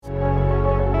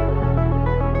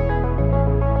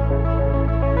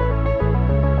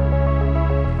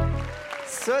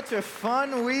Such a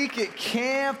fun week at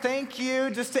camp. Thank you.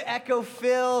 Just to echo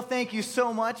Phil, thank you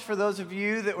so much for those of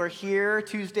you that were here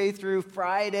Tuesday through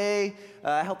Friday,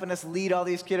 helping us lead all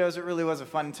these kiddos. It really was a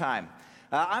fun time.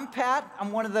 I'm Pat.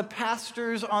 I'm one of the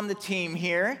pastors on the team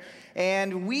here,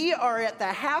 and we are at the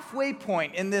halfway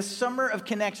point in this summer of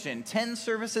connection. 10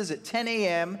 services at 10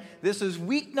 a.m. This is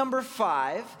week number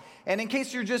 5. And in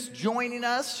case you're just joining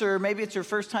us, or maybe it's your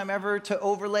first time ever to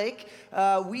Overlake,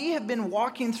 we have been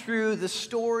walking through the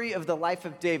story of the life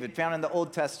of David found in the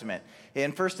Old Testament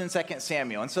in 1st and 2nd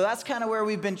Samuel. And so that's kind of where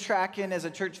we've been tracking as a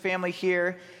church family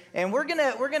here. And we're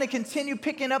gonna continue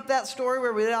picking up that story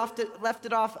where we left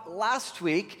it off last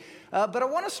week. But I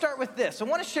want to start with this. I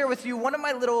want to share with you one of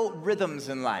my little rhythms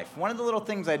in life, one of the little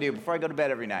things I do before I go to bed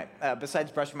every night,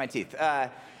 besides brushing my teeth.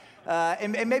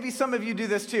 And maybe some of you do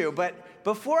this too, but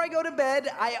before I go to bed,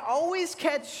 I always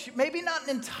catch maybe not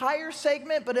an entire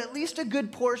segment, but at least a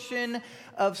good portion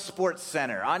of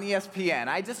SportsCenter on ESPN.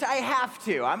 I have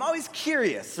to. I'm always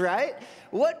curious, right?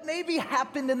 What maybe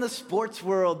happened in the sports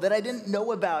world that I didn't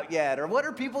know about yet? Or what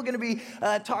are people going to be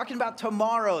talking about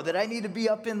tomorrow that I need to be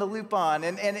up in the loop on?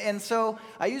 And so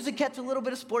I usually catch a little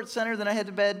bit of SportsCenter, then I head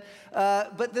to bed.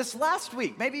 But this last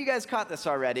week, maybe you guys caught this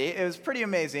already. It was pretty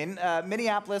amazing.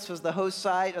 Minneapolis was the host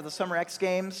site of the Summer X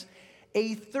Games.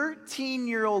 A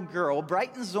 13-year-old girl,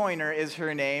 Brighton Zoyner is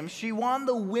her name. She won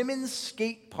the women's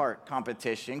skate park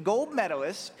competition, gold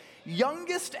medalist,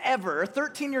 youngest ever,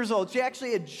 13 years old. She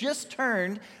actually had just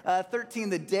turned 13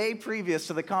 the day previous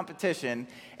to the competition.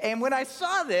 And when I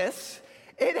saw this,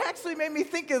 it actually made me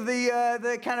think of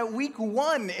the kind of week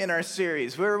 1 in our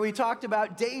series where we talked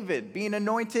about David being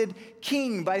anointed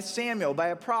king by Samuel, by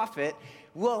a prophet.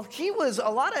 Well, a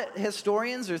lot of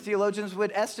historians or theologians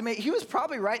would estimate he was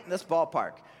probably right in this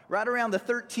ballpark, right around the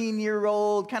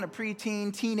 13-year-old, kind of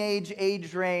preteen, teenage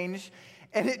age range.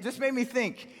 And it just made me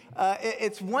think,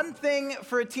 it's one thing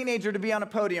for a teenager to be on a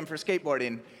podium for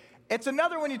skateboarding. It's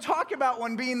another when you talk about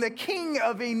one being the king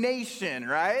of a nation,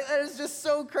 right? That is just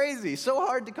so crazy, so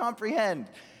hard to comprehend.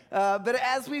 But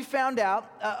as we found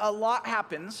out, a lot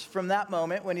happens from that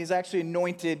moment when he's actually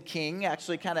anointed king.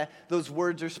 Actually, kind of those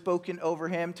words are spoken over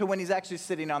him to when he's actually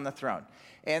sitting on the throne.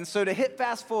 And so to hit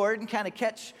fast forward and kind of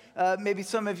catch maybe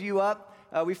some of you up,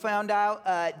 we found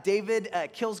out David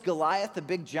kills Goliath, the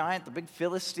big giant, the big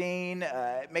Philistine.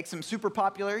 It makes him super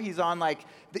popular. He's on like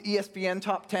the ESPN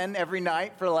top 10 every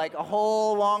night for like a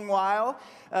whole long while,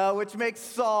 which makes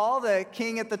Saul, the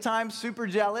king at the time, super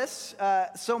jealous.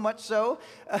 So much so,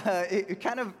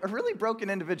 kind of a really broken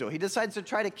individual. He decides to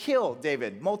try to kill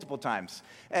David multiple times.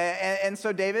 And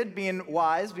so David, being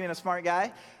wise, being a smart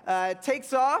guy,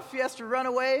 takes off. He has to run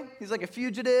away. He's like a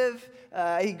fugitive.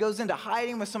 He goes into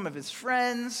hiding with some of his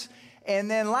friends. And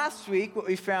then last week, what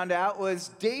we found out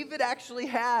was David actually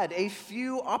had a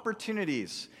few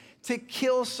opportunities to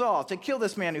kill Saul, to kill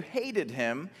this man who hated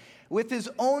him with his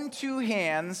own 2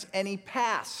 hands, and he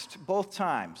passed both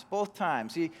times.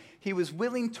 He was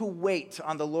willing to wait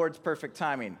on the Lord's perfect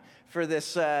timing for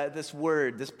this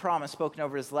word, this promise spoken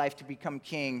over his life to become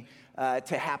king,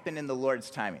 to happen in the Lord's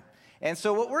timing. And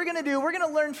so what we're going to do, we're going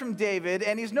to learn from David,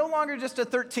 and he's no longer just a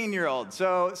 13-year-old,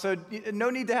 so no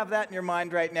need to have that in your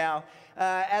mind right now.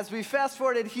 As we fast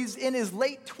forwarded, he's in his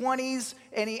late 20s,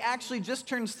 and he actually just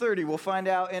turns 30. We'll find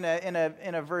out in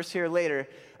a verse here later.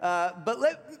 But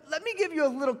let me give you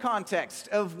a little context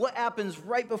of what happens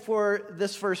right before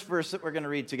this first verse that we're going to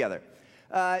read together.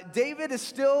 David is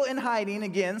still in hiding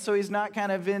again, so he's not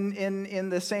kind of in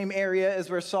the same area as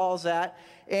where Saul's at.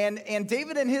 And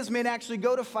David and his men actually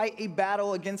go to fight a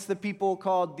battle against the people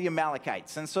called the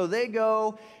Amalekites. And so they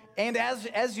go, and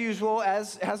as usual,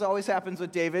 as always happens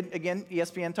with David, again,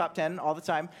 ESPN top 10 all the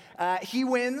time, he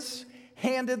wins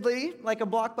handedly, like a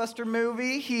blockbuster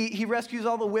movie. He rescues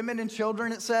all the women and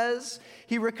children, it says.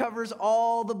 He recovers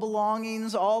all the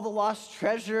belongings, all the lost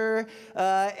treasure.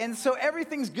 And so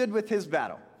everything's good with his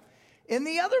battle. In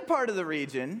the other part of the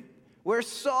region, where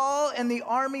Saul and the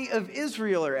army of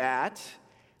Israel are at,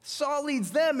 Saul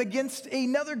leads them against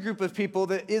another group of people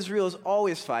that Israel is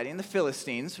always fighting, the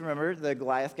Philistines. Remember the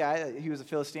Goliath guy? He was a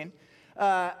Philistine.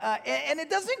 And it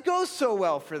doesn't go so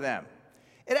well for them.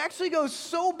 It actually goes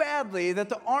so badly that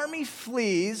the army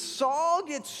flees. Saul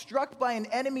gets struck by an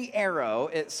enemy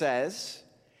arrow, it says.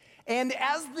 And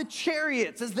as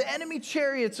the enemy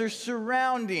chariots are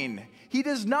surrounding, he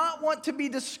does not want to be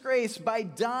disgraced by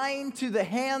dying to the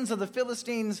hands of the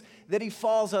Philistines that he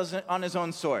falls on his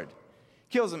own sword.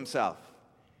 Kills himself.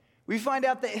 We find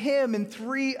out that him and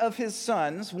 3 of his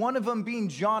sons, one of them being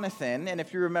Jonathan, and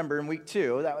if you remember in week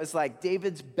 2, that was like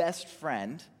David's best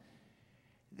friend,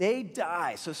 they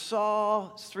die. So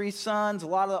Saul's 3 sons, a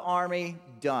lot of the army,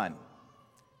 done.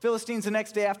 Philistines, the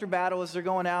next day after battle, as they're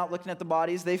going out, looking at the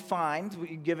bodies, they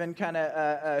find, given kind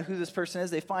of who this person is,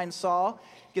 they find Saul.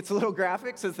 Gets a little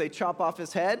graphic, says they chop off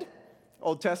his head.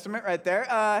 Old Testament right there.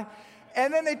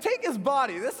 And then they take his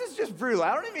body. This is just brutal.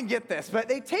 I don't even get this. But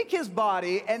they take his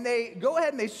body, and they go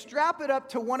ahead and they strap it up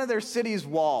to one of their city's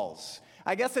walls.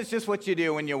 I guess that's just what you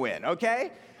do when you win,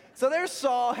 okay? So there's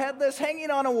Saul, headless,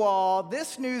 hanging on a wall.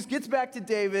 This news gets back to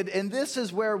David, and this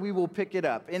is where we will pick it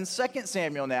up. In 2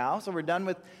 Samuel now, so we're done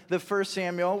with the 1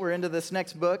 Samuel. We're into this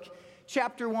next book.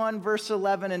 Chapter 1, verse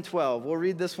 11 and 12. We'll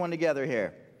read this one together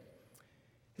here.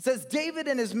 It says, David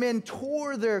and his men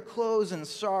tore their clothes in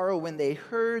sorrow when they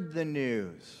heard the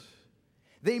news.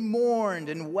 They mourned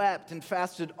and wept and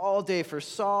fasted all day for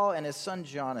Saul and his son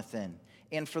Jonathan,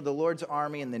 and for the Lord's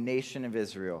army and the nation of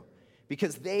Israel,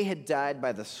 because they had died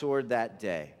by the sword that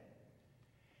day.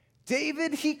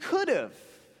 David, he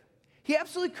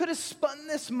absolutely could have spun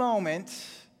this moment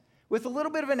with a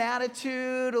little bit of an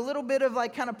attitude, a little bit of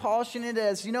like kind of polishing it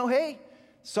as, hey,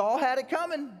 Saul had it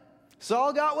coming.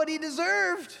 Saul got what he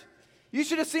deserved. You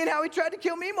should have seen how he tried to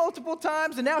kill me multiple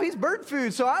times, and now he's bird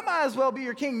food, so I might as well be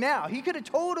your king now. He could have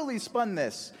totally spun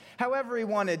this however he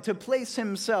wanted to place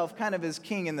himself kind of as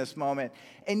king in this moment.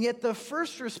 And yet the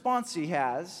first response he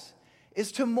has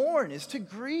is to mourn, is to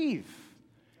grieve,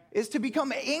 is to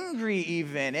become angry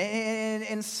even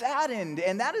and saddened.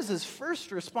 And that is his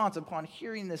first response upon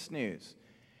hearing this news.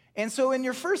 And so in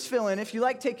your first fill-in, if you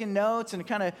like taking notes and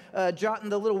kind of jotting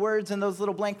the little words in those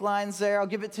little blank lines there, I'll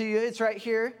give it to you. It's right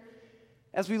here.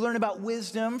 As we learn about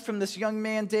wisdom from this young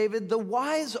man, David, the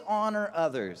wise honor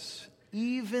others,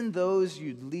 even those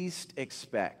you'd least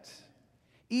expect.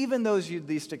 Even those you'd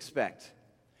least expect.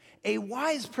 A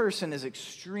wise person is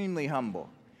extremely humble,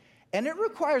 and it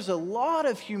requires a lot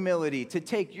of humility to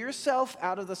take yourself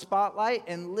out of the spotlight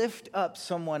and lift up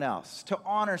someone else, to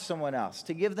honor someone else,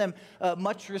 to give them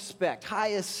much respect, high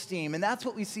esteem, and that's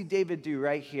what we see David do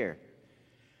right here.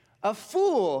 A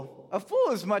fool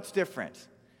is much different.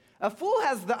 A fool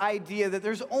has the idea that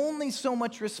there's only so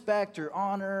much respect or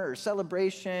honor or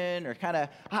celebration or kind of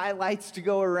highlights to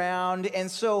go around,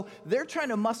 and so they're trying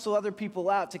to muscle other people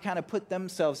out to kind of put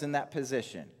themselves in that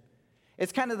position.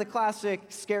 It's kind of the classic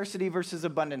scarcity versus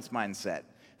abundance mindset.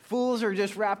 Fools are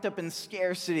just wrapped up in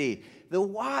scarcity. The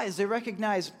wise, they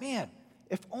recognize, man,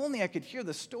 if only I could hear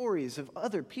the stories of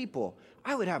other people,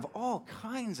 I would have all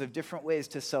kinds of different ways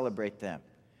to celebrate them.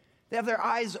 They have their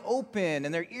eyes open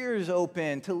and their ears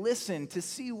open to listen, to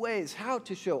see ways how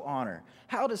to show honor,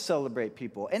 how to celebrate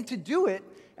people, and to do it,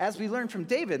 as we learned from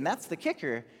David, and that's the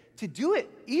kicker, to do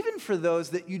it even for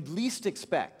those that you'd least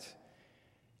expect.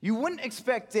 You wouldn't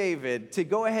expect David to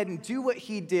go ahead and do what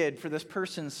he did for this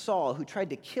person, Saul, who tried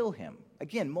to kill him,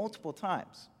 again, multiple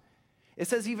times. It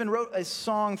says he even wrote a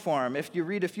song for him. If you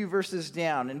read a few verses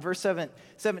down, in verse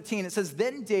 17, it says,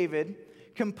 Then David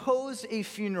composed a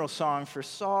funeral song for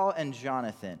Saul and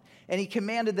Jonathan, and he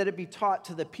commanded that it be taught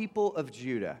to the people of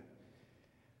Judah.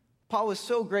 Paul was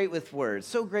so great with words,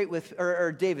 David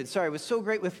was so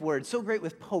great with words, so great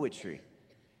with poetry.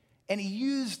 And he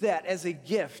used that as a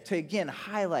gift to, again,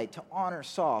 highlight, to honor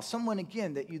Saul, someone,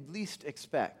 again, that you'd least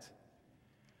expect.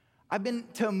 I've been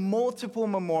to multiple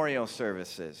memorial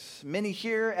services, many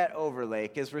here at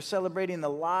Overlake, as we're celebrating the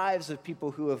lives of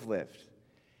people who have lived.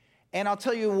 And I'll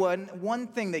tell you one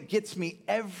thing that gets me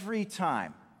every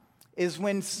time is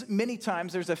when many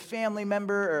times there's a family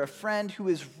member or a friend who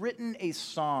has written a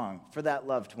song for that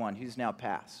loved one who's now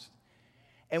passed.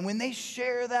 And when they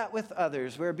share that with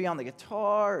others, whether it be on the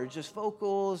guitar or just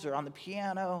vocals or on the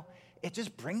piano, it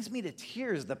just brings me to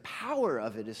tears. The power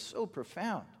of it is so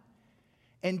profound.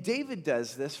 And David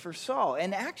does this for Saul.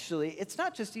 And actually, it's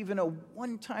not just even a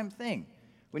one-time thing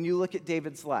when you look at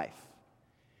David's life.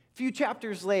 A few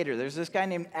chapters later, there's this guy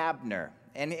named Abner,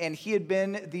 and he had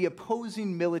been the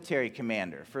opposing military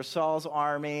commander for Saul's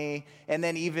army, and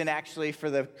then even actually for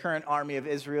the current army of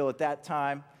Israel at that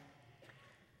time.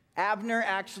 Abner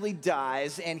actually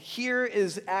dies, and here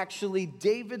is actually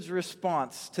David's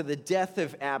response to the death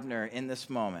of Abner in this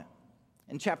moment.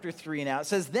 In chapter 3 now, it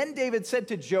says, Then David said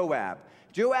to Joab,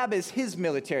 Joab is his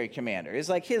military commander, is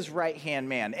like his right-hand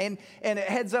man. And it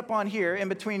heads up on here, in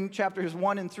between chapters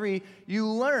 1 and 3, you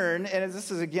learn, and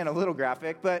this is again a little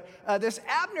graphic, but this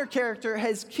Abner character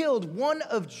has killed one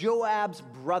of Joab's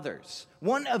brothers,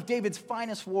 one of David's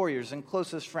finest warriors and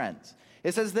closest friends.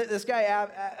 It says that this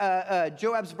guy,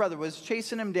 Joab's brother, was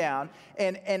chasing him down,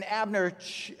 and Abner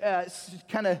this is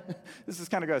kind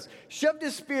of gross, shoved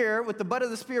his spear with the butt of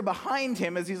the spear behind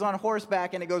him as he's on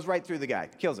horseback, and it goes right through the guy,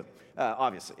 kills him,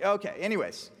 obviously. Okay,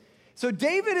 anyways. So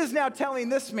David is now telling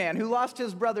this man who lost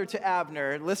his brother to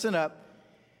Abner, listen up,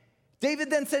 David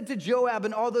then said to Joab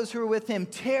and all those who were with him,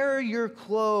 "Tear your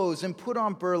clothes and put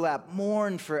on burlap,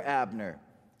 mourn for Abner."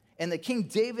 And the king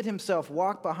David himself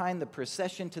walked behind the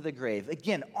procession to the grave.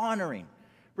 Again, honoring,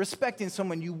 respecting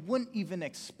someone you wouldn't even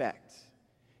expect.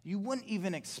 You wouldn't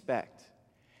even expect.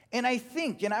 And I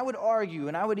think, and I would argue,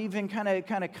 and I would even kind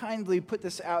of kindly put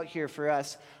this out here for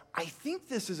us, I think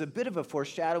this is a bit of a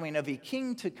foreshadowing of a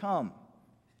king to come,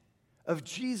 of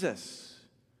Jesus.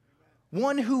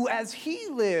 One who, as he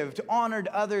lived, honored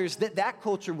others that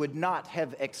culture would not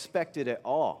have expected at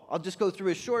all. I'll just go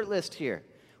through a short list here.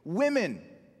 Women.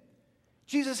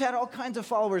 Jesus had all kinds of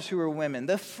followers who were women.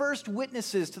 The first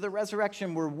witnesses to the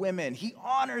resurrection were women. He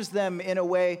honors them in a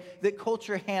way that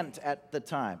culture hadn't at the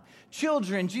time.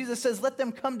 Children, Jesus says, "Let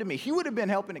them come to me." He would have been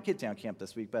helping at Kidtown Camp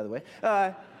this week, by the way.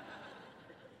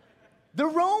 The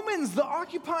Romans, the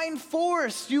occupying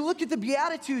force, you look at the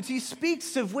Beatitudes, he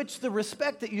speaks of which the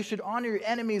respect that you should honor your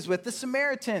enemies with. The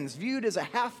Samaritans, viewed as a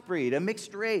half-breed, a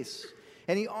mixed race,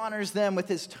 and he honors them with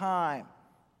his time.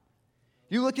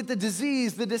 You look at the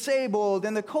diseased, the disabled,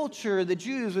 and the culture, the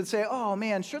Jews would say, "Oh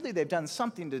man, surely they've done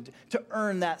something to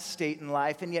earn that state in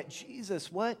life." And yet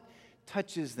Jesus, what?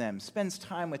 Touches them, spends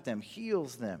time with them,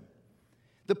 heals them.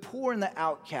 The poor and the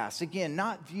outcasts, again,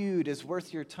 not viewed as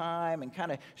worth your time and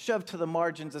kind of shoved to the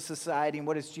margins of society. And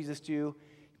what does Jesus do?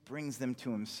 He brings them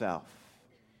to himself.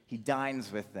 He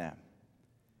dines with them.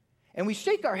 And we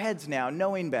shake our heads now,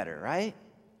 knowing better, right?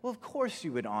 Well, of course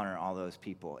you would honor all those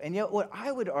people. And yet what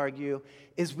I would argue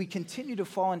is we continue to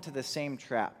fall into the same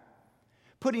trap.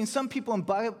 Putting some people in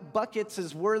buckets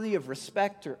as worthy of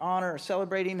respect or honor or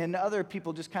celebrating, and other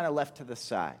people just kind of left to the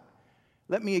side.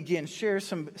 Let me again share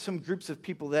some groups of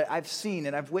people that I've seen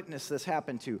and I've witnessed this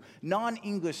happen to.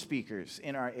 Non-English speakers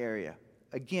in our area,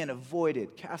 again,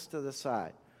 avoided, cast to the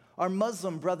side. Our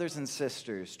Muslim brothers and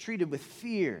sisters, treated with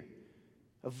fear,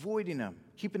 avoiding them,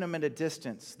 keeping them at a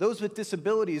distance. Those with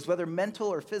disabilities, whether mental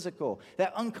or physical,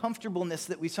 that uncomfortableness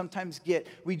that we sometimes get,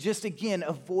 we just, again,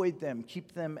 avoid them,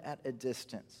 keep them at a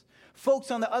distance.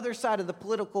 Folks on the other side of the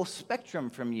political spectrum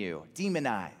from you,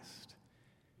 demonized.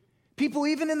 People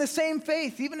even in the same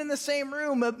faith, even in the same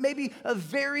room, maybe a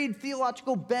varied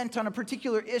theological bent on a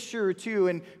particular issue or two,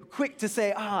 and quick to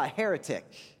say, heretic.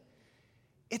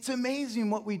 It's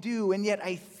amazing what we do, and yet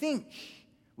I think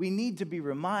we need to be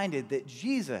reminded that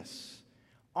Jesus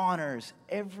honors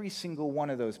every single one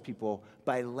of those people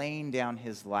by laying down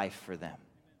his life for them.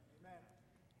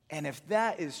 And if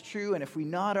that is true, and if we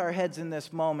nod our heads in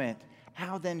this moment,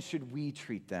 how then should we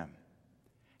treat them?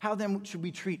 How then should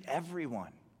we treat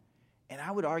everyone? And I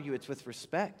would argue it's with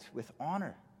respect, with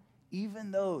honor,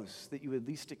 even those that you would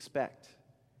least expect.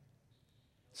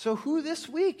 So who is this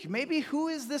week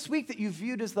that you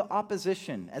viewed as the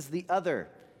opposition, as the other,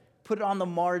 put on the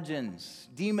margins,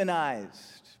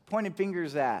 demonized, pointed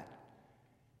fingers at?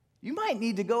 You might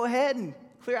need to go ahead and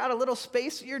clear out a little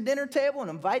space at your dinner table and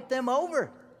invite them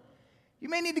over. You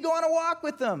may need to go on a walk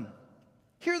with them,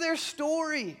 hear their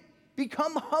story,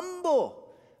 become humble.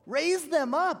 Raise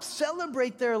them up,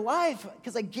 celebrate their life,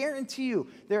 because I guarantee you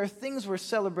there are things we're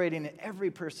celebrating in every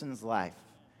person's life.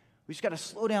 We just got to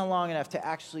slow down long enough to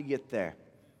actually get there.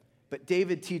 But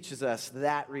David teaches us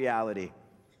that reality.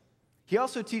 He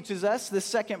also teaches us the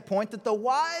second point, that the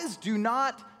wise do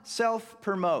not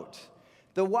self-promote.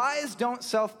 The wise don't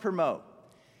self-promote.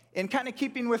 In kind of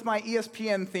keeping with my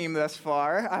ESPN theme thus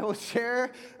far, I will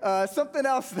share something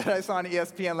else that I saw on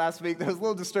ESPN last week that was a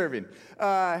little disturbing.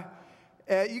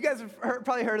 You guys have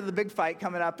probably heard of the big fight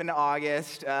coming up in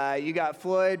August. You got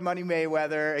Floyd Money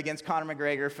Mayweather against Conor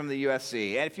McGregor from the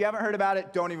UFC. And if you haven't heard about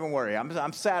it, don't even worry.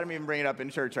 I'm sad I'm even bringing it up in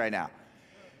church right now.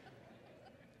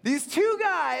 These two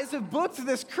guys have booked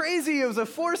this crazy, it was a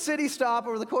 4-city stop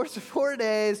over the course of 4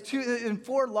 days, in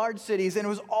 4 large cities, and it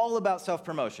was all about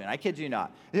self-promotion. I kid you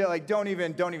not. Don't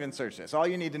even search this. All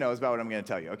you need to know is about what I'm going to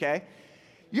tell you, okay?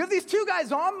 You have these two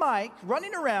guys on mic,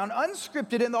 running around,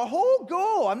 unscripted, and the whole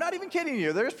goal, I'm not even kidding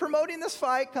you, they're just promoting this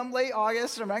fight come late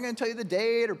August. I'm not going to tell you the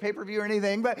date or pay-per-view or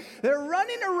anything, but they're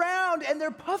running around, and they're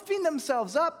puffing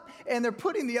themselves up, and they're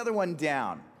putting the other one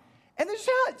down. And it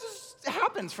just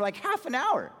happens for like half an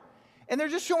hour. And they're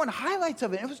just showing highlights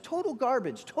of it. It was total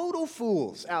garbage, total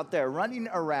fools out there running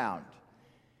around.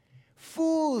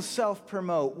 Fools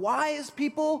self-promote. Wise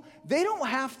people, they don't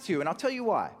have to, and I'll tell you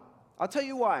why. I'll tell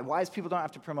you why wise people don't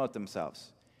have to promote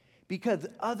themselves. Because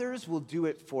others will do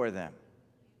it for them.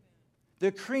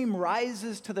 The cream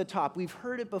rises to the top. We've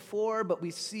heard it before, but we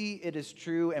see it is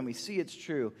true, and we see it's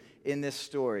true in this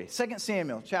story. 2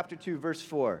 Samuel chapter 2, verse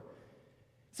 4.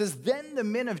 It says, "Then the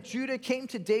men of Judah came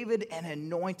to David and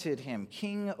anointed him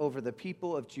king over the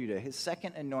people of Judah," his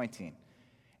second anointing.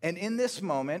 And in this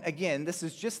moment, again, this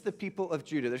is just the people of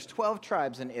Judah. There's 12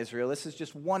 tribes in Israel. This is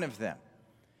just one of them.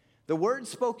 The word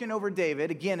spoken over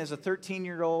David, again, as a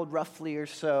 13-year-old, roughly or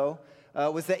so,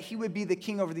 was that he would be the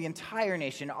king over the entire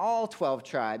nation, all 12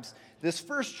 tribes. This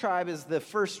first tribe is the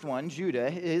first one, Judah,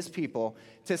 his people,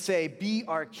 to say, be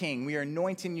our king. We are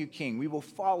anointing you king. We will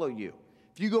follow you.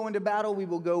 If you go into battle, we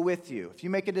will go with you. If you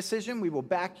make a decision, we will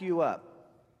back you up.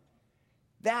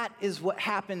 That is what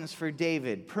happens for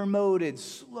David, promoted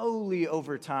slowly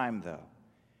over time, though.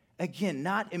 Again,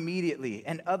 not immediately,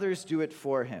 and others do it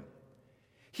for him.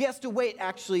 He has to wait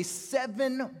actually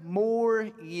 7 more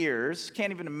years.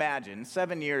 Can't even imagine.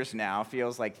 7 years now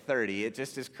feels like 30. It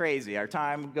just is crazy. Our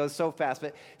time goes so fast.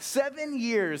 But 7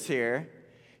 years here,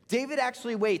 David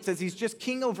actually waits as he's just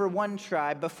king over one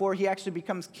tribe before he actually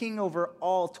becomes king over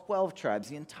all 12 tribes,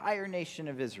 the entire nation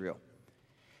of Israel.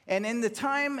 And in the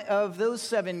time of those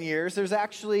 7 years, there's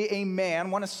actually a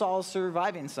man, one of Saul's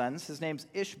surviving sons. His name's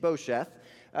Ishbosheth.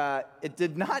 It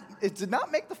did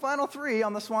not make the final 3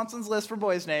 on the Swanson's list for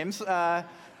boys' names.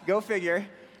 Go figure.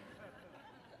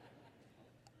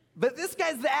 But this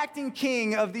guy's the acting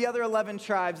king of the other 11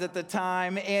 tribes at the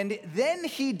time, and then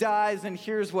he dies, and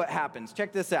here's what happens.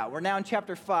 Check this out. We're now in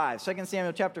chapter 5, 2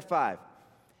 Samuel chapter 5.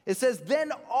 It says,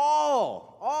 then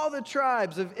all the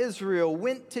tribes of Israel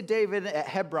went to David at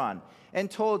Hebron and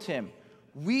told him,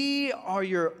 we are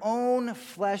your own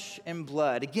flesh and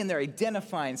blood. Again, they're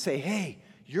identifying, say, hey,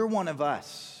 you're one of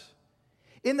us.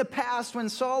 In the past, when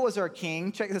Saul was our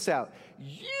king, check this out,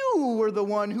 you were the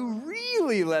one who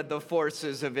really led the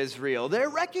forces of Israel. They're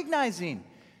recognizing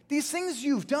these things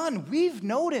you've done, we've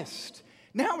noticed.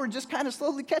 Now we're just kind of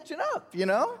slowly catching up, you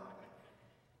know?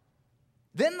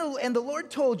 Then the Lord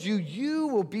told you, you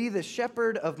will be the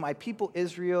shepherd of my people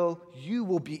Israel. You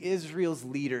will be Israel's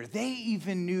leader. They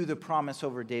even knew the promise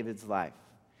over David's life.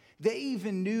 They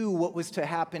even knew what was to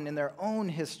happen in their own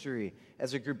history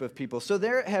as a group of people. So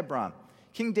there at Hebron,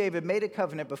 King David made a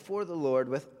covenant before the Lord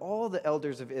with all the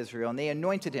elders of Israel, and they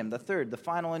anointed him, the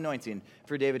final anointing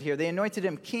for David here. They anointed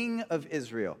him king of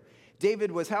Israel.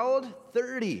 David was how old?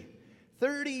 30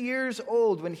 years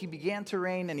old when he began to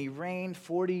reign, and he reigned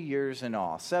 40 years in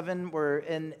all. 7 were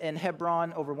in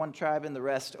Hebron over one tribe, and the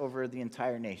rest over the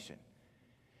entire nation.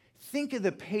 Think of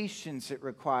the patience it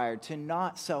required to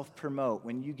not self-promote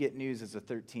when you get news as a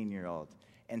 13-year-old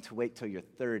and to wait till you're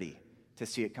 30 to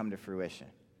see it come to fruition.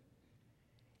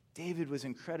 David was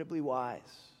incredibly wise.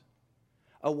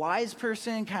 A wise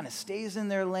person kind of stays in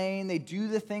their lane. They do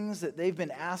the things that they've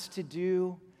been asked to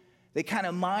do. They kind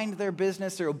of mind their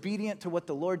business. They're obedient to what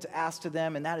the Lord's asked of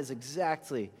them, and that is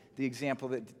exactly the example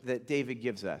that David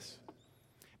gives us.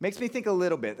 Makes me think a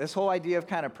little bit, this whole idea of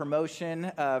kind of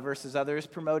promotion versus others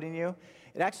promoting you.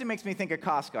 It actually makes me think of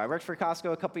Costco. I worked for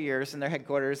Costco a couple years in their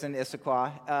headquarters in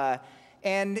Issaquah.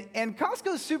 And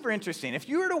Costco is super interesting. If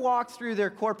you were to walk through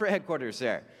their corporate headquarters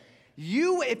there,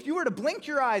 if you were to blink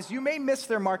your eyes, you may miss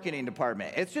their marketing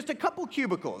department. It's just a couple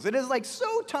cubicles. It is like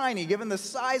so tiny given the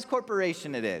size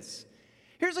corporation it is.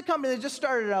 Here's a company that just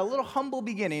started a little humble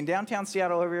beginning, downtown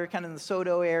Seattle over here, kind of in the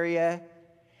SoDo area.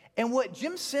 And what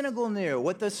Jim Sinegal knew,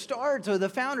 what the stars or the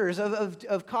founders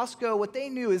of Costco, what they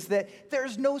knew is that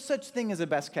there's no such thing as a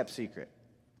best-kept secret.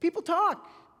 People talk.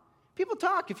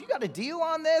 If you got a deal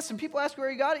on this and people ask where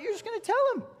you got it, you're just going to tell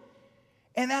them.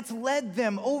 And that's led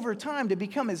them over time to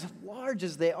become as large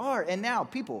as they are. And now,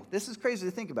 people, this is crazy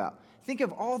to think about. Think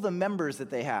of all the members that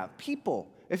they have.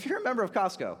 People, if you're a member of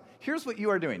Costco, here's what you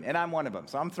are doing, and I'm one of them,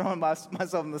 so I'm throwing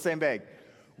myself in the same bag.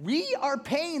 We are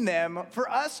paying them for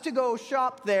us to go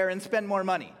shop there and spend more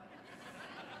money.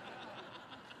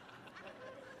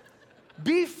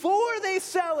 Before they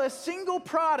sell a single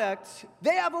product,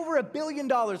 they have over $1 billion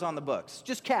on the books,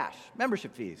 just cash,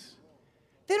 membership fees.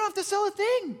 They don't have to sell a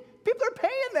thing. People are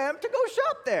paying them to go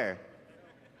shop there.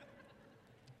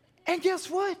 And guess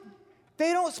what?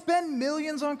 They don't spend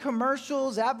millions on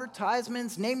commercials,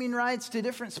 advertisements, naming rights to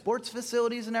different sports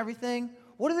facilities and everything.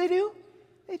 What do?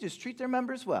 They just treat their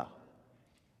members well.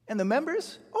 And the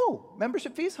members,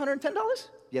 membership fees, $110?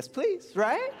 Yes, please,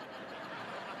 right?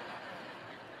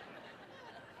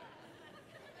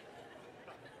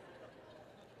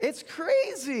 It's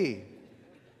crazy.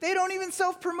 They don't even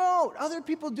self-promote. Other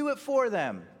people do it for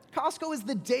them. Costco is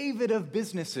the David of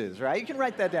businesses, right? You can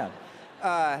write that down.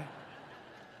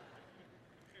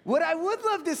 What I would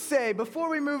love to say before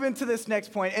we move into this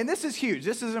next point, and this is huge,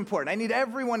 this is important. I need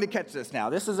everyone to catch this now.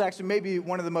 This is actually maybe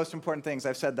one of the most important things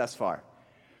I've said thus far.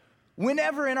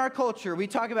 Whenever in our culture we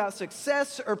talk about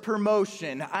success or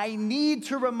promotion, I need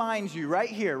to remind you right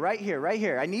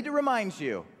here, I need to remind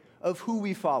you of who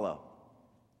we follow.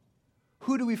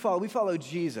 Who do we follow? We follow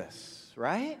Jesus,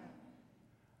 right?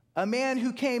 A man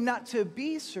who came not to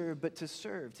be served, but to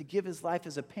serve, to give his life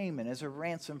as a payment, as a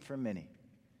ransom for many.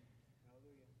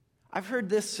 I've heard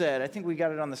this said, I think we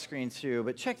got it on the screen too,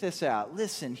 but check this out.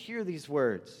 Listen, hear these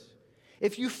words.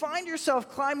 If you find yourself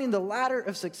climbing the ladder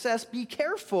of success, be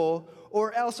careful,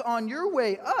 or else on your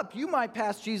way up, you might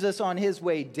pass Jesus on his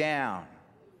way down.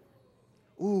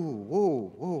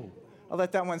 Ooh. I'll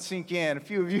let that one sink in. A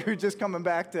few of you are just coming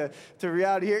back to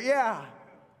reality here. Yeah.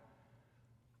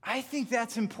 I think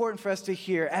that's important for us to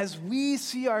hear as we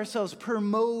see ourselves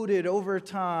promoted over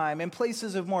time in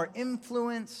places of more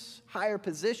influence, higher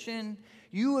position.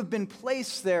 You have been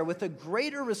placed there with a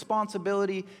greater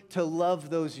responsibility to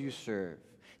love those you serve,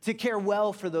 to care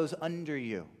well for those under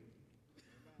you.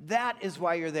 That is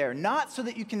why you're there, not so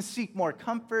that you can seek more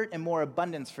comfort and more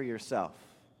abundance for yourself.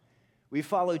 We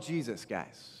follow Jesus,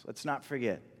 guys. Let's not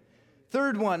forget.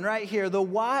 Third one right here, the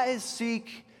wise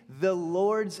seek the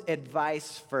Lord's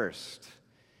advice first.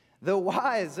 The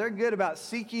wise, they're good about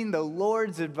seeking the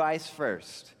Lord's advice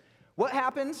first. What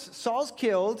happens? Saul's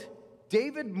killed,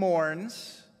 David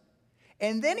mourns,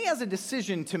 and then he has a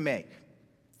decision to make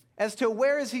as to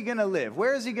where is he going to live,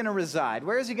 where is he going to reside,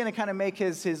 where is he going to kind of make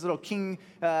his little kingdom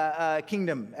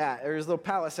at, or his little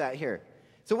palace at here.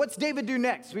 So what's David do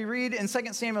next? We read in 2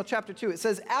 Samuel chapter 2, it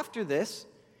says, after this,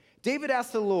 David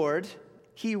asked the Lord,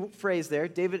 key phrase there,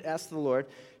 David asked the Lord,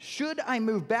 should I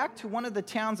move back to one of the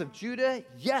towns of Judah?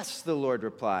 Yes, the Lord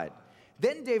replied.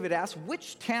 Then David asked,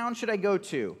 which town should I go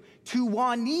to? To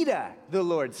Juanita, the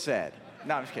Lord said.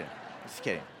 No, I'm just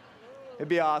kidding. It'd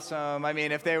be awesome. I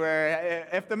mean, if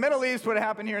the Middle East would have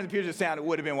happened here in the Puget Sound, it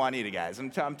would have been Juanita, guys.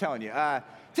 I'm telling you. To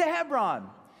Hebron.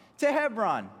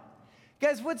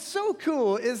 Guys, what's so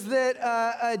cool is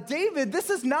that David,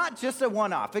 this is not just a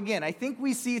one-off. Again, I think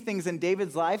we see things in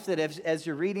David's life that as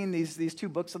you're reading these two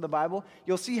books of the Bible,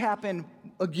 you'll see happen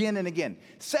again and again.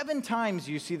 7 times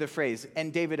you see the phrase,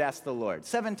 and David asked the Lord.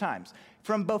 7 times.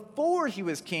 From before he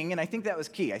was king, and I think that was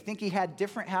key. I think he had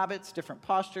different habits, different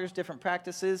postures, different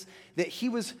practices that he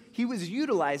was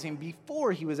utilizing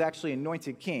before he was actually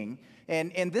anointed king.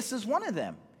 And this is one of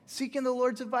them. Seeking the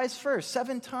Lord's advice first.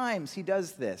 7 times he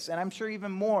does this, and I'm sure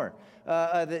even more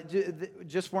that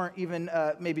just weren't even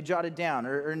maybe jotted down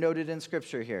or noted in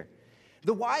Scripture here.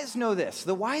 The wise know this.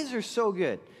 The wise are so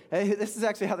good. This is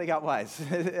actually how they got wise.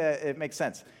 It makes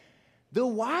sense. The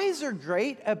wise are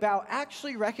great about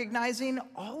actually recognizing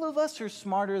all of us are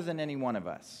smarter than any one of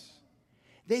us.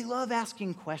 They love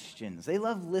asking questions. They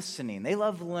love listening. They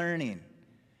love learning.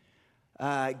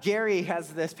 Pastor Gary has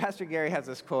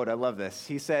this quote. I love this.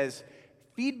 He says,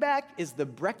 feedback is the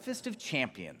breakfast of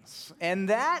champions. And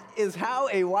that is how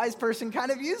a wise person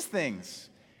kind of views things.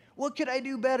 What could I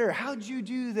do better? How'd you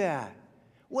do that?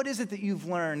 What is it that you've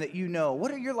learned that you know?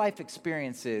 What are your life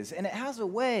experiences? And it has a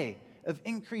way of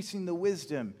increasing the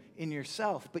wisdom in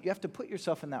yourself, but you have to put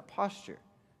yourself in that posture.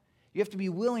 You have to be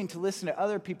willing to listen to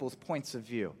other people's points of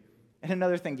view. And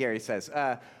another thing Gary says,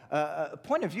 a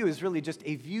point of view is really just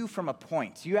a view from a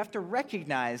point. You have to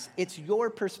recognize it's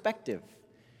your perspective.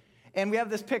 And we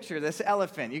have this picture, this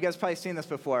elephant. You guys probably seen this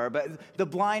before, but the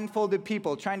blindfolded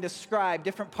people trying to describe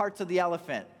different parts of the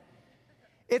elephant.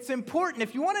 It's important.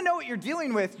 If you want to know what you're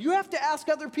dealing with, you have to ask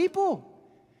other people.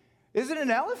 Is it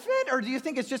an elephant, or do you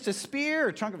think it's just a spear, or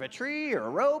a trunk of a tree, or a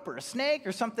rope, or a snake,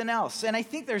 or something else? And I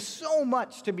think there's so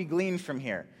much to be gleaned from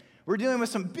here. We're dealing with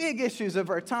some big issues of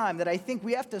our time that I think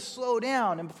we have to slow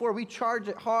down. And before we charge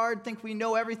it hard, think we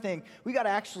know everything, we got to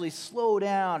actually slow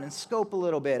down and scope a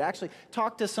little bit, actually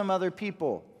talk to some other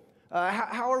people.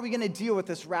 How are we going to deal with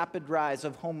this rapid rise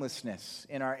of homelessness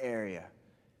in our area?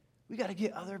 We got to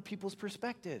get other people's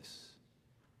perspectives.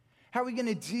 How are we going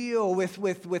to deal with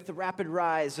the rapid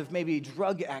rise of maybe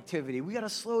drug activity? We got to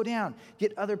slow down,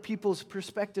 get other people's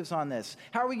perspectives on this.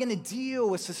 How are we going to deal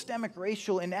with systemic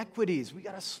racial inequities? We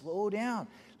got to slow down,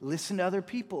 listen to other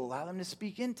people, allow them to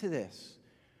speak into this.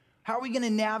 How are we going to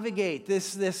navigate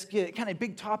this kind of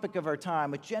big topic of our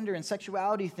time with gender and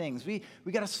sexuality things? We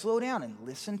got to slow down and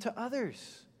listen to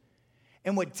others.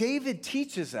 And what David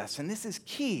teaches us, and this is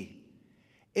key,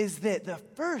 is that the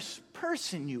first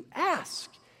person you ask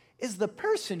is the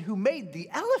person who made the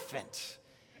elephant.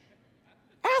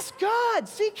 Ask God.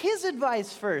 Seek his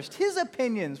advice first, his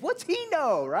opinions. What's he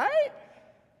know, right?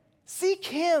 Seek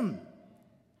him.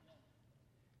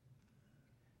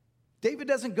 David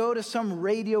doesn't go to some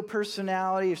radio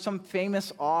personality or some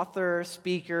famous author,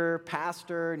 speaker,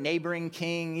 pastor, neighboring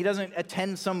king. He doesn't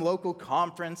attend some local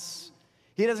conference.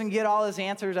 He doesn't get all his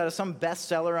answers out of some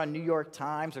bestseller on New York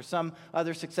Times or some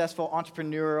other successful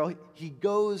entrepreneurial. He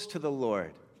goes to the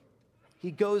Lord. He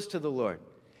goes to the Lord.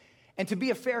 And to be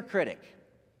a fair critic,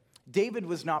 David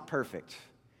was not perfect.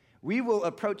 We will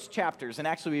approach chapters, and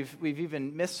actually we've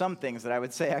even missed some things that I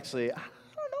would say, actually, I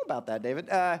don't know about that, David.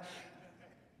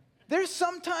 There's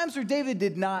some times where David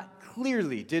did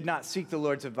not seek the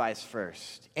Lord's advice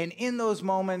first. And in those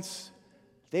moments,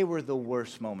 they were the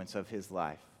worst moments of his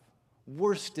life.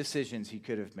 Worst decisions he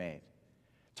could have made.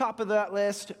 Top of that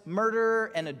list,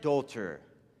 murderer and adulterer.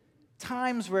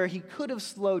 Times where he could have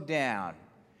slowed down,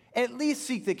 at least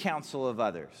seek the counsel of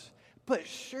others. But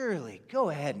surely go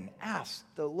ahead and ask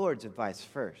the Lord's advice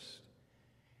first.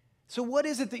 So what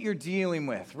is it that you're dealing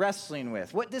with, wrestling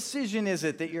with? What decision is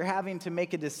it that you're having to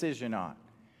make a decision on?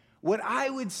 What I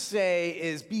would say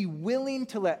is be willing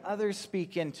to let others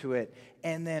speak into it,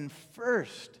 and then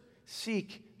first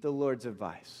seek the Lord's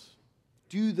advice.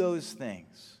 Do those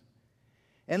things.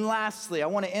 And lastly, I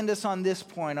want to end us on this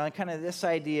point, on kind of this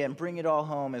idea, and bring it all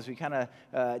home as we kind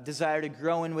of desire to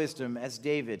grow in wisdom as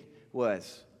David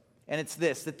was. And it's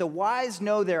this, that the wise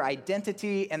know their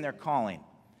identity and their calling.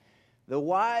 The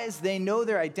wise, they know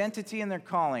their identity and their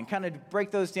calling. Kind of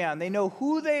break those down. They know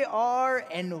who they are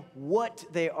and what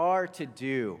they are to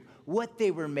do, what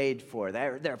they were made for,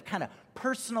 their kind of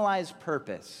personalized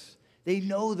purpose. They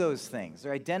know those things,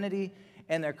 their identity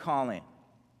and their calling.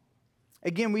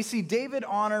 Again, we see David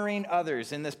honoring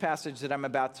others in this passage that I'm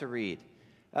about to read.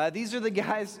 These are the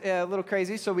guys, a little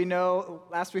crazy, so we know,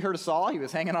 last we heard of Saul, he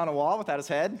was hanging on a wall without his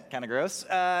head, kind of gross.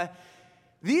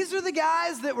 These are the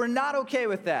guys that were not okay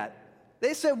with that.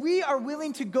 They said, we are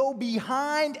willing to go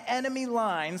behind enemy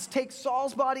lines, take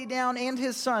Saul's body down and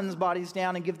his son's bodies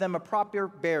down, and give them a proper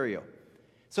burial.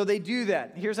 So they do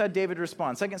that. Here's how David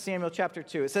responds. 2 Samuel chapter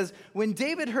 2. It says, when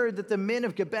David heard that the men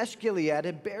of Jabesh Gilead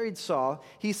had buried Saul,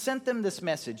 he sent them this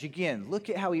message. Again, look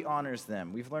at how he honors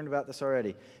them. We've learned about this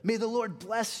already. May the Lord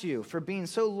bless you for being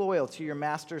so loyal to your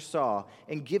master Saul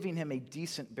and giving him a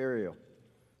decent burial.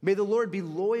 May the Lord be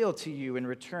loyal to you in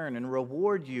return and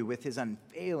reward you with his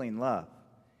unfailing love.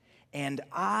 And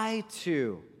I,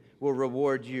 too, will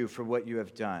reward you for what you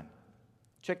have done.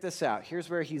 Check this out. Here's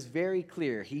where he's very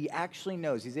clear. He actually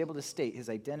knows. He's able to state his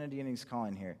identity and his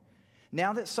calling here.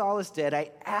 Now that Saul is dead,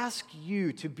 I ask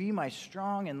you to be my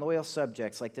strong and loyal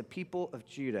subjects like the people of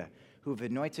Judah who have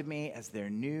anointed me as their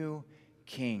new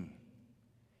king.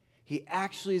 He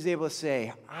actually is able to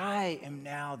say, I am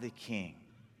now the king.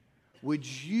 Would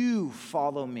you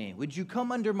follow me? Would you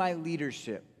come under my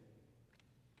leadership?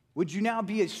 Would you now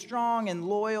be a strong and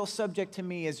loyal subject to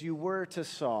me as you were to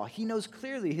Saul? He knows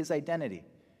clearly his identity.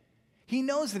 He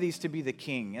knows that he's to be the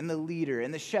king and the leader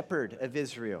and the shepherd of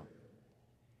Israel.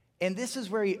 And this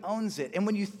is where he owns it. And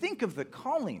when you think of the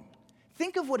calling,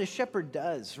 think of what a shepherd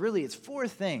does. Really, it's 4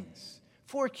 things,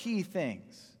 4 key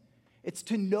things. It's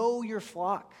to know your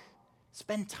flock.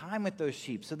 Spend time with those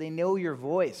sheep so they know your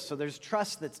voice, so there's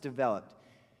trust that's developed.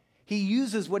 He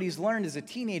uses what he's learned as a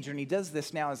teenager, and he does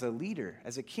this now as a leader,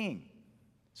 as a king.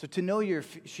 So to know your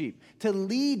sheep, to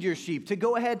lead your sheep, to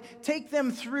go ahead, take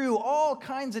them through all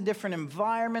kinds of different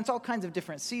environments, all kinds of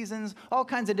different seasons, all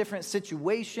kinds of different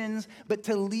situations, but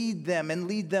to lead them and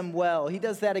lead them well. He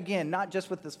does that again, not just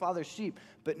with his father's sheep,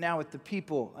 but now with the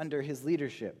people under his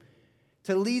leadership.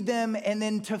 To lead them and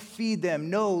then to feed them.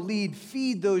 No, lead,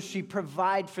 feed those sheep,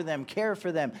 provide for them, care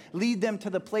for them. Lead them to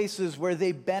the places where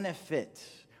they benefit,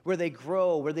 where they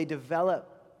grow, where they develop,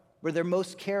 where they're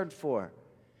most cared for.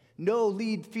 No,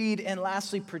 lead, feed, and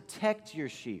lastly, protect your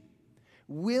sheep.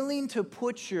 Willing to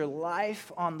put your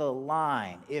life on the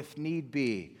line, if need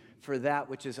be, for that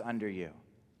which is under you.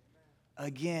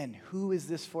 Again, who is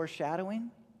this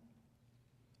foreshadowing?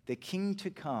 The king to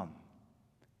come.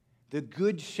 The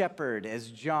good shepherd, as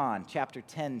John chapter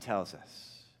 10 tells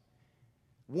us.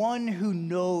 One who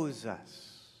knows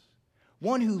us.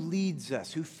 One who leads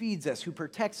us, who feeds us, who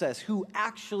protects us, who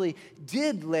actually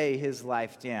did lay his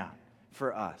life down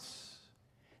for us.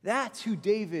 That's who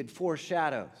David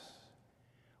foreshadows.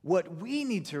 What we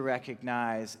need to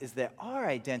recognize is that our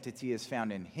identity is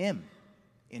found in him,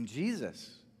 in Jesus.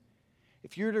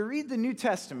 If you were to read the New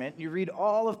Testament, you read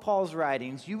all of Paul's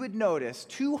writings, you would notice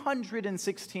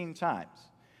 216 times,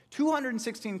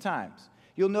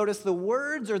 you'll notice the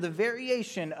words or the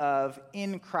variation of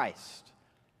in Christ.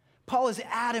 Paul is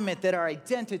adamant that our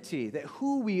identity, that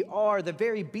who we are, the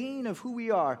very being of who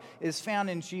we are, is found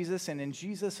in Jesus and in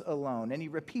Jesus alone. And he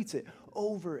repeats it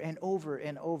over and over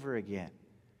and over again.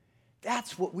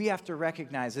 That's what we have to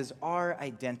recognize as our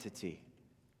identity.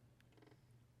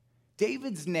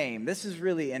 David's name, this is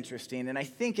really interesting, and I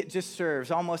think it just serves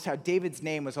almost how David's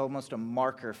name was almost a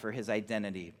marker for his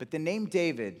identity. But the name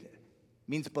David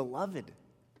means beloved.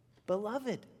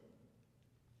 Beloved.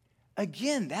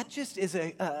 Again, that just is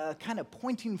a kind of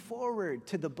pointing forward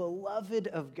to the beloved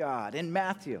of God. In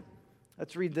Matthew,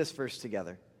 let's read this verse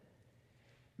together.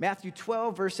 Matthew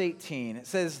 12, verse 18, it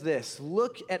says this,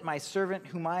 "Look at my servant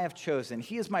whom I have chosen.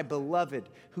 He is my beloved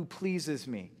who pleases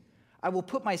me. I will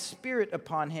put my spirit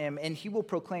upon him, and he will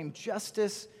proclaim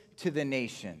justice to the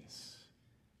nations."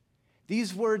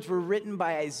 These words were written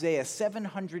by Isaiah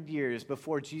 700 years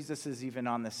before Jesus is even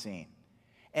on the scene.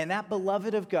 And that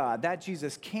beloved of God, that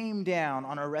Jesus, came down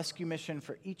on a rescue mission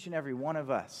for each and every one of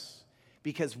us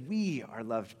because we are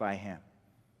loved by him.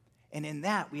 And in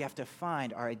that, we have to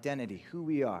find our identity, who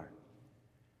we are.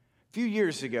 A few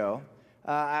years ago,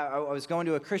 I was going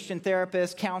to a Christian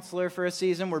therapist, counselor for a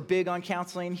season. We're big on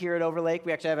counseling here at Overlake.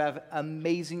 We actually have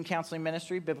amazing counseling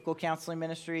ministry, biblical counseling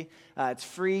ministry. It's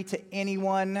free to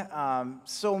anyone.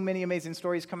 So many amazing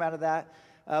stories come out of that.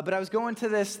 But I was going to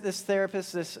this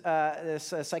therapist, this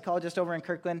psychologist over in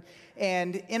Kirkland,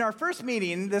 and in our first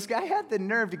meeting, this guy had the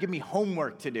nerve to give me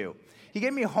homework to do. He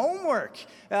gave me homework.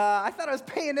 I thought I was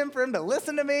paying him for him to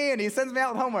listen to me, and he sends me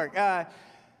out with homework.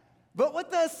 But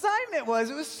what the assignment was,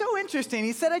 it was so interesting.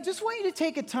 He said, "I just want you to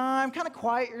take a time, kind of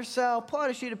quiet yourself, pull out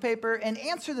a sheet of paper, and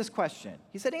answer this question."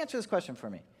 He said, "Answer this question for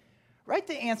me. Write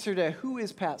the answer to who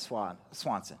is Pat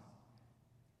Swanson."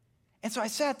 And so I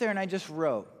sat there and I just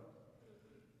wrote.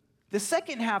 The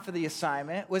second half of the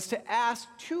assignment was to ask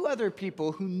two other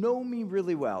people who know me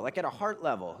really well, like at a heart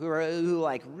level, who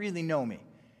really know me.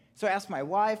 So I asked my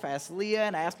wife, I asked Leah,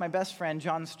 and I asked my best friend,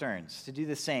 John Stearns, to do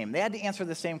the same. They had to answer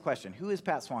the same question: who is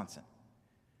Pat Swanson?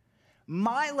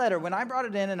 My letter, when I brought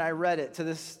it in and I read it to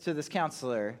this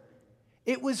counselor,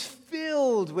 it was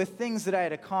filled with things that I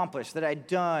had accomplished, that I'd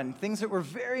done, things that were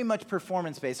very much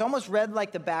performance-based, almost read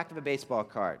like the back of a baseball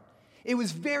card. It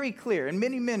was very clear, and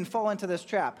many men fall into this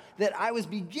trap, that I was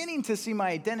beginning to see my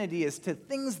identity as to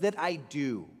things that I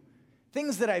do,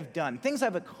 things that I've done, things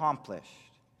I've accomplished.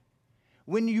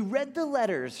 When you read the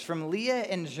letters from Leah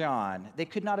and John, they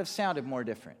could not have sounded more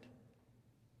different.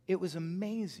 It was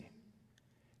amazing.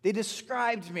 They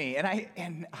described me,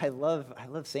 and I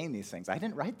love saying these things. I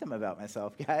didn't write them about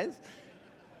myself, guys.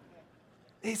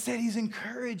 They said he's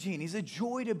encouraging, he's a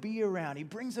joy to be around, he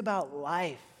brings about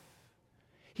life.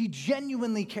 He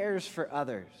genuinely cares for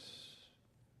others.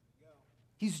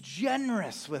 He's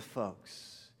generous with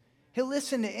folks. He'll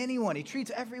listen to anyone. He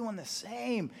treats everyone the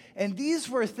same. And these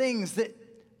were things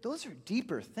those are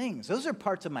deeper things. Those are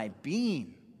parts of my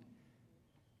being.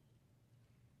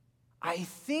 I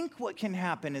think what can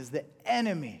happen is the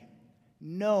enemy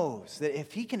knows that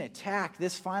if he can attack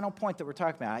this final point that we're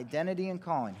talking about, identity and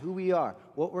calling, who we are,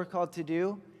 what we're called to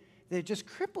do, that it just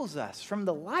cripples us from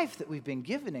the life that we've been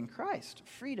given in Christ,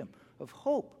 freedom, of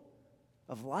hope,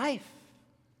 of life.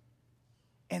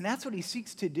 And that's what he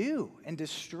seeks to do and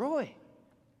destroy.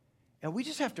 And we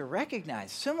just have to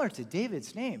recognize, similar to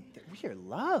David's name, that we are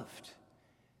loved.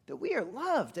 That we are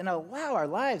loved, and allow our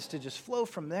lives to just flow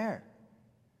from there.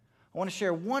 I want to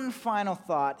share one final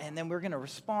thought, and then we're going to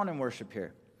respond in worship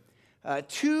here.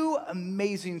 Two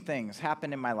amazing things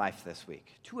happened in my life this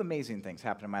week.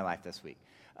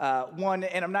 One,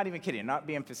 and I'm not even kidding, I'm not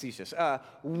being facetious.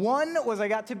 One was I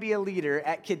got to be a leader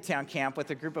at Kidtown Camp with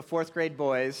a group of fourth grade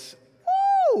boys.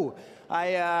 Woo!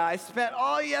 I spent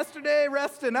all yesterday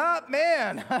resting up.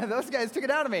 Man, those guys took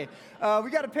it out of me. We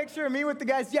got a picture of me with the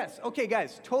guys. Yes, okay,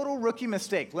 guys, total rookie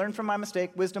mistake. Learn from my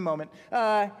mistake, wisdom moment.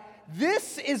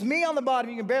 This is me on the bottom.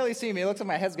 You can barely see me. It looks like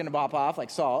my head's going to bop off like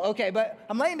Saul. Okay, but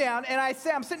I'm laying down, and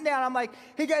I'm sitting down. I'm like,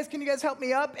 "Hey, guys, can you guys help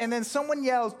me up?" And then someone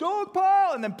yells, "Dog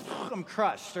pile!" And then I'm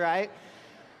crushed, right?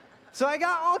 So I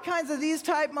got all kinds of these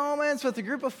type moments with a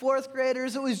group of fourth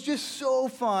graders. It was just so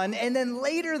fun. And then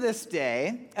later this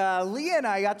day, Leah and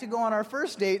I got to go on our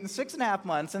first date in 6.5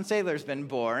 months since Sailor's been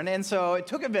born. And so it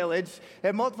took a village. It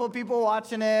had multiple people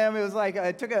watching him. It was like,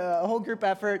 it took a whole group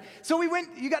effort. So we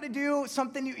went, you got to do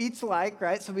something you each like,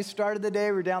 right? So we started the day,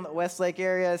 we were down at the Westlake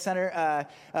area center.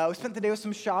 We spent the day with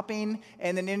some shopping,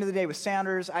 and then into the day with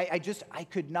Sounders. I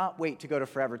could not wait to go to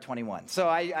Forever 21. So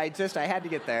I had to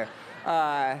get there.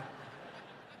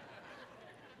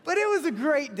 But it was a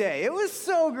great day. It was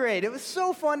so great. It was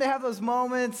so fun to have those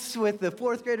moments with the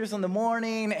fourth graders in the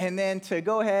morning, and then to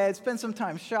go ahead, spend some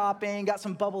time shopping, got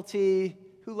some bubble tea.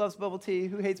 Who loves bubble tea?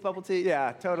 Who hates bubble tea?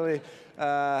 Yeah, totally.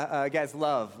 Guys,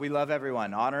 we love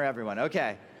everyone, honor everyone.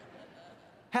 Okay.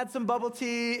 Had some bubble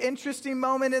tea, interesting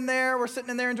moment in there. We're sitting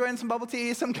in there enjoying some bubble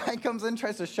tea. Some guy comes in,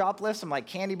 tries to shoplift some like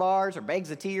candy bars or bags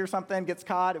of tea or something, gets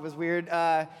caught. It was weird.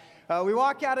 We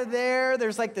walk out of there.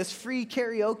 There's like this free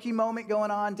karaoke moment going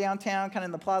on downtown, kind of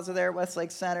in the plaza there at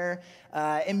Westlake Center.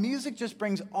 And music just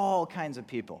brings all kinds of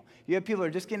people. You have people who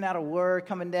are just getting out of work,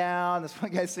 coming down. This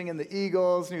one guy singing the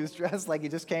Eagles, and he was dressed like he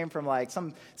just came from like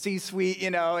some C-suite, you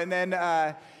know. And then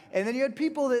And then you had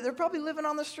people that they're probably living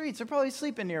on the streets. They're probably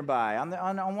sleeping nearby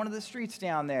on one of the streets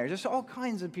down there. Just all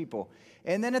kinds of people.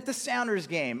 And then at the Sounders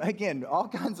game, again, all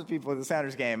kinds of people at the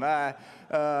Sounders game.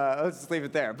 Let's just leave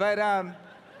it there.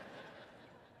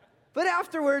 But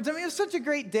afterwards, I mean, it was such a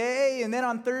great day. And then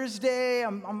on Thursday,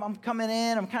 I'm coming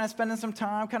in. I'm kind of spending some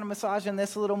time, kind of massaging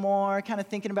this a little more, kind of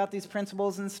thinking about these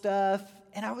principles and stuff.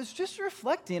 And I was just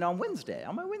reflecting on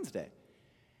my Wednesday.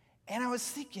 And I was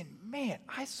thinking, man,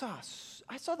 I saw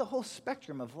the whole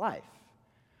spectrum of life.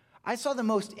 I saw the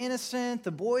most innocent,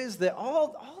 the boys that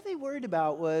all they worried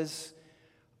about was,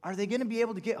 are they going to be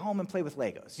able to get home and play with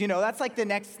Legos? You know, that's like the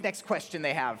next question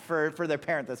they have for their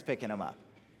parent that's picking them up.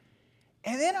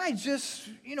 And then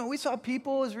we saw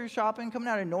people as we were shopping coming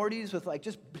out of Nordy's with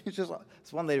just this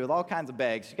one lady with all kinds of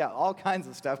bags. She got all kinds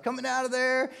of stuff coming out of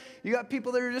there. You got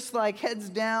people that are just like heads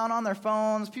down on their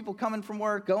phones, people coming from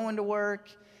work, going to work.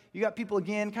 You got people,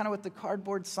 again, kind of with the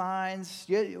cardboard signs.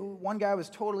 One guy was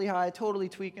totally high, totally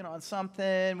tweaking on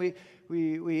something. We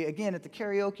again, at the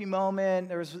karaoke moment,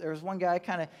 there was one guy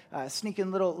kind of sneaking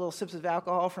little sips of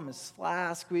alcohol from his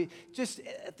flask. We just,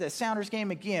 at the Sounders game,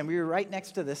 again, we were right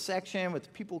next to this section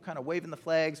with people kind of waving the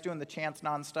flags, doing the chants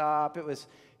nonstop. It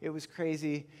was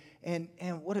crazy. And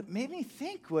what it made me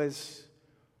think was,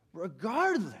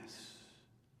 regardless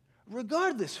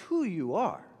who you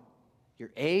are,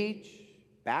 your age,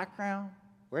 background,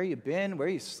 where you've been, where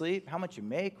you sleep, how much you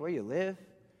make, where you live,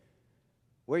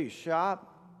 where you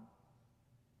shop,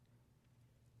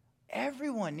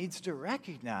 everyone needs to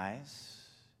recognize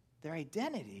their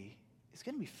identity is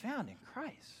going to be found in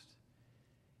Christ.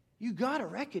 You got to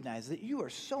recognize that you are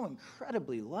so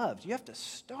incredibly loved. You have to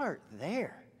start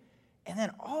there. And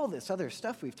then all this other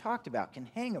stuff we've talked about can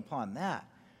hang upon that.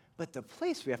 But the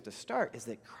place we have to start is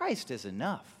that Christ is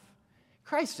enough.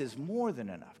 Christ is more than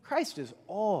enough. Christ is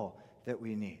all that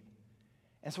we need.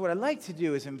 And so what I'd like to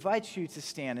do is invite you to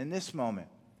stand in this moment.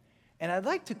 And I'd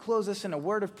like to close us in a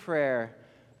word of prayer,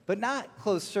 but not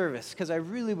close service, because I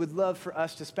really would love for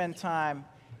us to spend time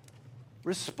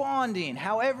responding,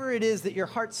 however it is that your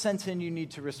heart's sensing you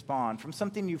need to respond, from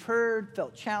something you've heard,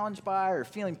 felt challenged by, or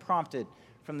feeling prompted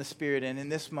from the Spirit in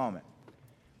this moment.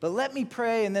 But let me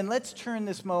pray, and then let's turn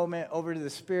this moment over to the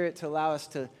Spirit to allow us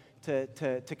to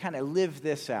kind of live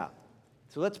this out.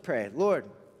 So let's pray. Lord,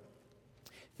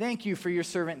 thank you for your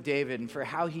servant David and for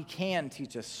how he can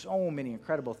teach us so many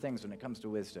incredible things when it comes to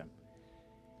wisdom.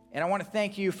 And I want to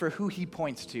thank you for who he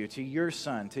points to your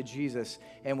son, to Jesus,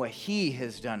 and what he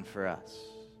has done for us.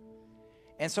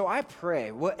 And so I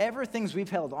pray, whatever things we've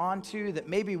held on to that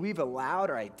maybe we've allowed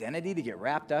our identity to get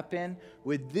wrapped up in,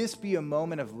 would this be a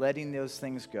moment of letting those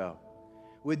things go?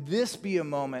 Would this be a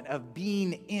moment of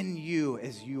being in you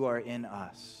as you are in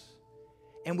us?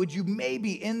 And would you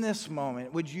maybe in this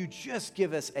moment, would you just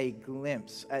give us a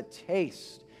glimpse, a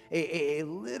taste, a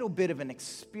little bit of an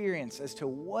experience as to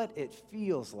what it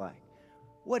feels like,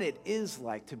 what it is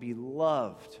like to be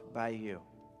loved by you?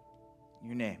 In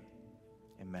your name,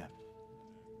 amen.